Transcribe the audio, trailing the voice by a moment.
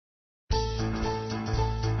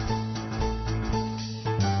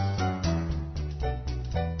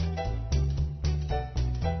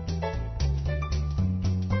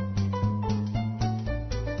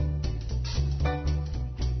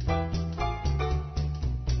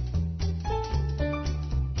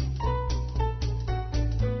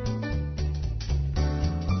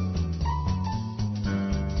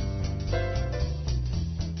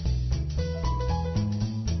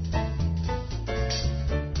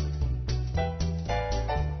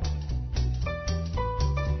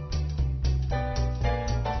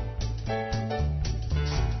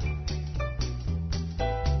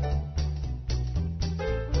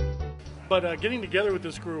But getting together with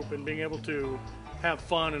this group and being able to have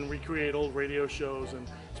fun and recreate old radio shows, and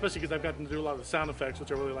especially because I've gotten to do a lot of the sound effects,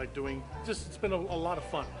 which I really like doing, it's been a lot of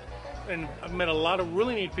fun. And I've met a lot of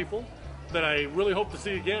really neat people that I really hope to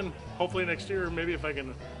see again, hopefully next year, maybe if I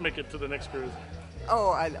can make it to the next cruise.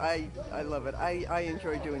 Oh, I love it. I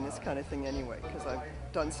enjoy doing this kind of thing anyway, because I've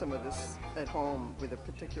done some of this at home with a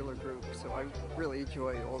particular group, so I really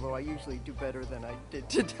enjoy it, although I usually do better than I did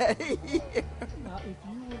today.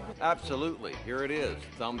 Absolutely. Here it is.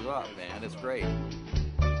 Thumbs up, man. It's great.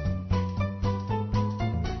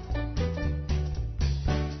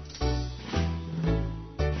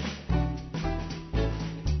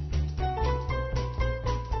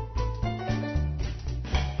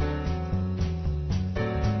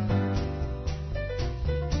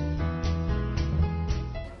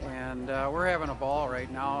 We're having a ball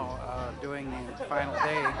right now doing the final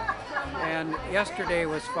day, and yesterday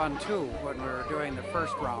was fun too when we were doing the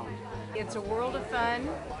first round. It's a world of fun,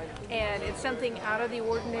 and it's something out of the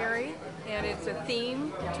ordinary, and it's a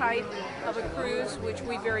theme type of a cruise which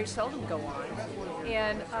we very seldom go on,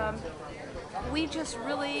 and we just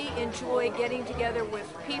really enjoy getting together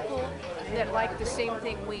with people that like the same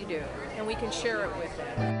thing we do, and we can share it with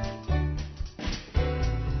them.